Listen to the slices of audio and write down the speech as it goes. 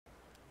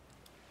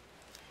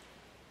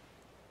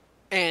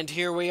And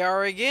here we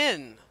are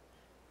again.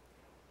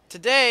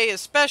 Today is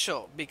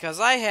special because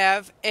I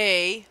have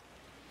a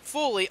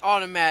fully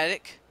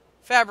automatic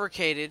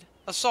fabricated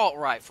assault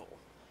rifle.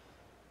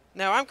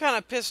 Now I'm kind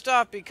of pissed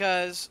off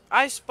because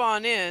I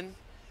spawn in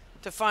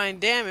to find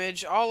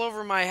damage all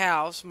over my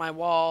house, my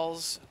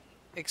walls,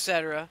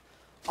 etc.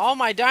 All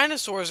my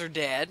dinosaurs are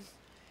dead,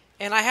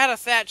 and I had a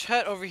thatch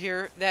hut over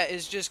here that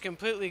is just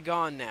completely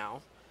gone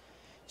now.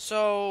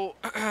 So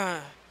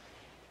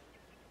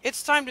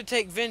it's time to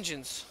take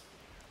vengeance.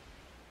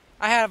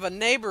 I have a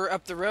neighbor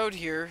up the road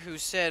here who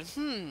said,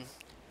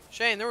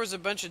 Shane, there was a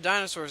bunch of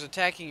dinosaurs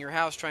attacking your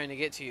house trying to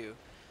get to you.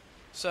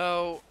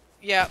 So,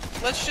 yeah,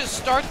 let's just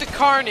start the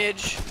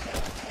carnage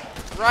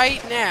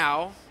right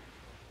now.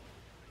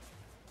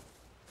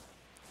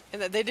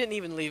 And they didn't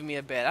even leave me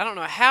a bed. I don't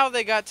know how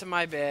they got to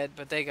my bed,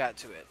 but they got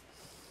to it.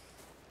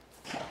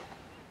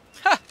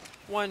 Ha!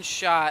 One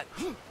shot.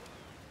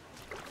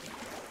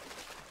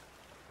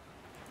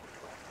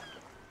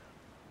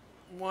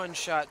 One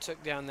shot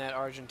took down that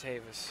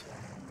Argentavis.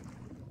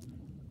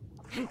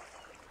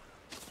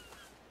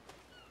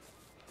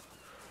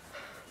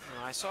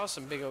 I saw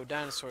some big old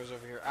dinosaurs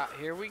over here.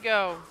 Here we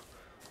go.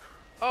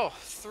 Oh,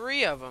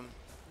 3 of them.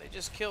 They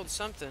just killed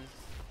something.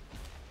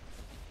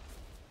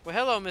 Well,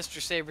 hello,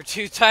 Mr.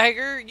 Saber-tooth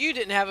Tiger. You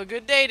didn't have a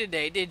good day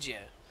today, did you?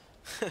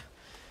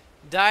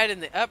 Died in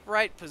the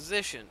upright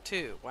position,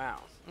 too.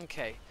 Wow.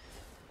 Okay.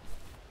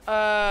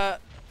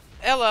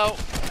 Hello.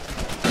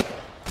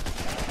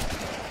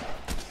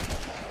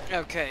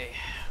 Okay.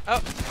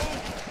 Oh.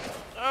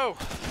 Oh.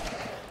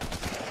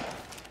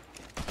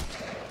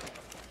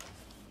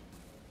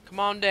 Come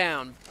on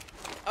down.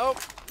 Oh,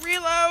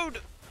 reload!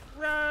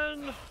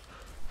 Run!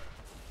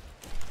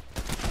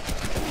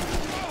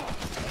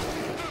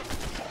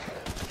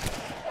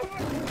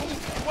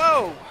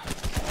 Whoa!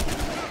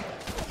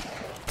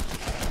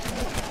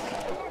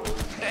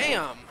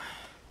 Damn!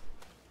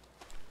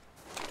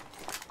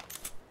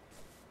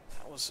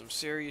 That was some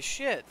serious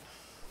shit.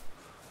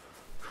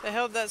 The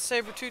hell did that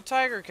saber-tooth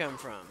tiger come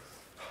from?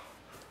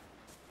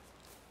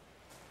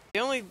 The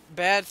only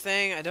bad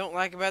thing I don't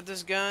like about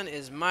this gun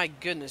is, my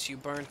goodness, you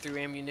burn through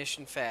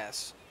ammunition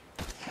fast.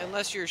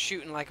 Unless you're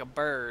shooting like a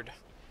bird.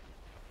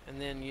 And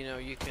then, you know,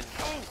 you can...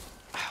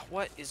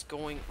 What is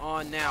going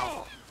on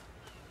now?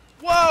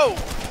 Whoa!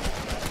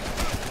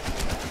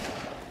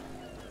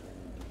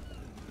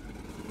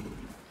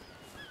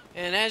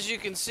 And as you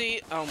can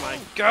see... Oh my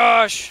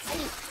gosh!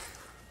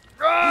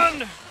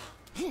 Run!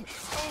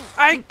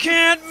 I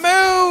can't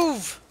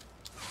move!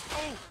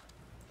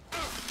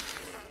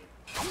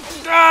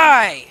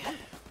 Die!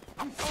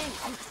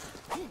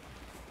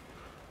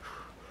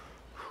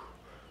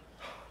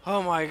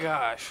 Oh my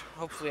gosh.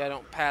 Hopefully I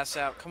don't pass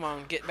out. Come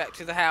on, get back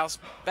to the house.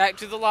 Back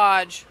to the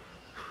lodge.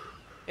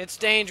 It's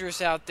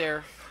dangerous out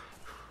there.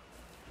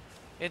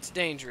 It's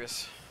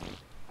dangerous.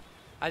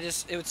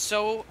 It was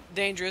so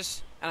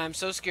dangerous, and I'm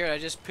so scared I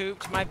just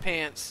pooped my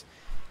pants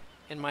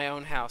in my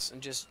own house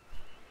and just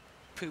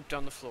pooped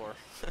on the floor.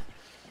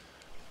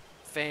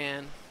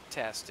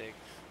 Fantastic.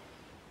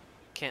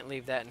 Can't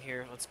leave that in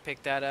here. Let's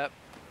pick that up.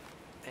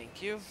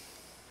 Thank you.